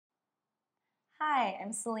Hi,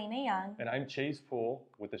 I'm Selena Young. And I'm Chase Poole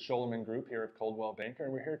with the Scholleman Group here at Coldwell Banker,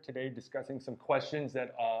 and we're here today discussing some questions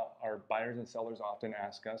that our buyers and sellers often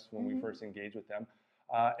ask us when we first engage with them.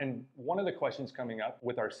 And one of the questions coming up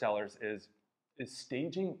with our sellers is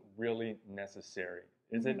staging really necessary?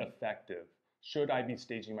 Is it effective? Should I be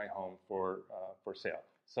staging my home for sale?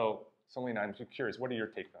 So, Selena, I'm just curious, what are your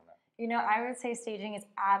takes on that? You know, I would say staging is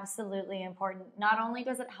absolutely important. Not only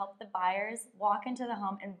does it help the buyers walk into the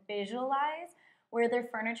home and visualize where their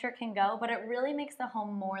furniture can go, but it really makes the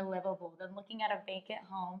home more livable than looking at a vacant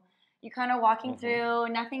home. You kind of walking through,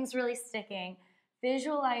 nothing's really sticking.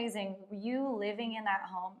 Visualizing you living in that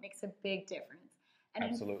home makes a big difference. And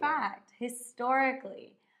Absolutely. in fact,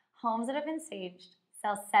 historically, homes that have been staged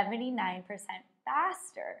sell 79%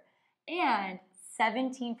 faster and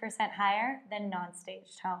 17% higher than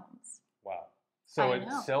non-staged homes. Wow. So I it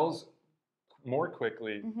know. sells more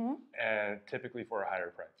quickly and typically for a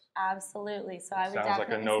higher price. Absolutely. So I would Sounds like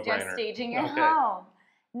a definitely no-brainer. suggest staging your Okay. home.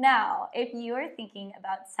 Now, if you are thinking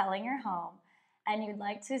about selling your home and you'd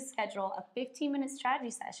like to schedule a 15-minute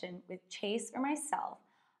strategy session with Chase or myself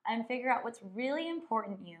and figure out what's really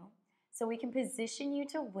important to you so we can position you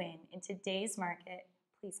to win in today's market,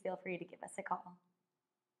 please feel free to give us a call.